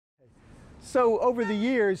So over the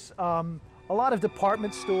years, a lot of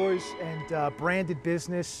department stores and branded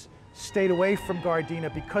business stayed away from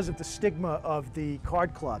Gardena because of the stigma of the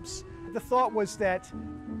card clubs. The thought was that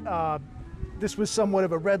this was somewhat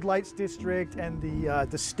of a red lights district, and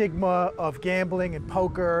the stigma of gambling and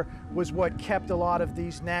poker was what kept a lot of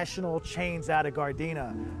these national chains out of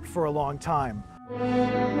Gardena for a long time.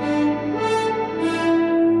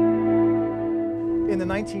 In the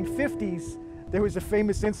 1950s, there was a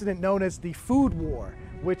famous incident known as the Food War,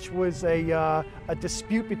 which was a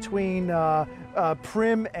dispute between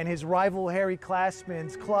Prim and his rival Harry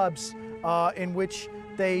Classman's clubs, in which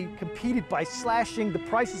they competed by slashing the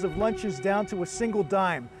prices of lunches down to a single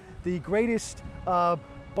dime. The greatest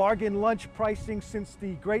bargain lunch pricing since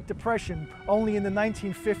the Great Depression, only in the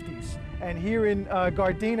 1950s. And here in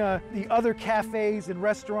Gardena, the other cafes and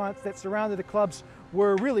restaurants that surrounded the clubs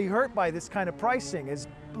were really hurt by this kind of pricing, as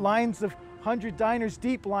lines of 100 diners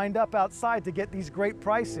deep lined up outside to get these great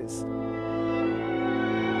prices.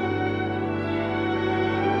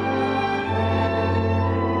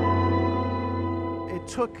 It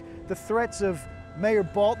took the threats of Mayor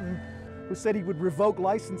Bolton, who said he would revoke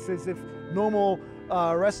licenses if normal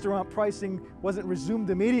restaurant pricing wasn't resumed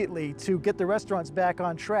immediately, to get the restaurants back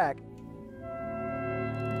on track.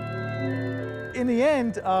 In the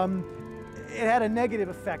end, it had a negative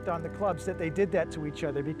effect on the clubs that they did that to each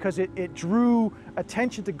other, because it drew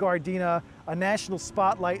attention to Gardena, a national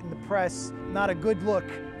spotlight in the press. Not a good look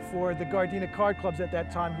for the Gardena card clubs at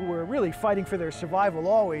that time, who were really fighting for their survival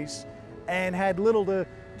always, and had little to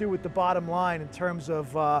do with the bottom line in terms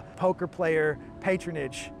of poker player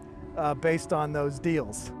patronage based on those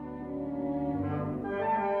deals.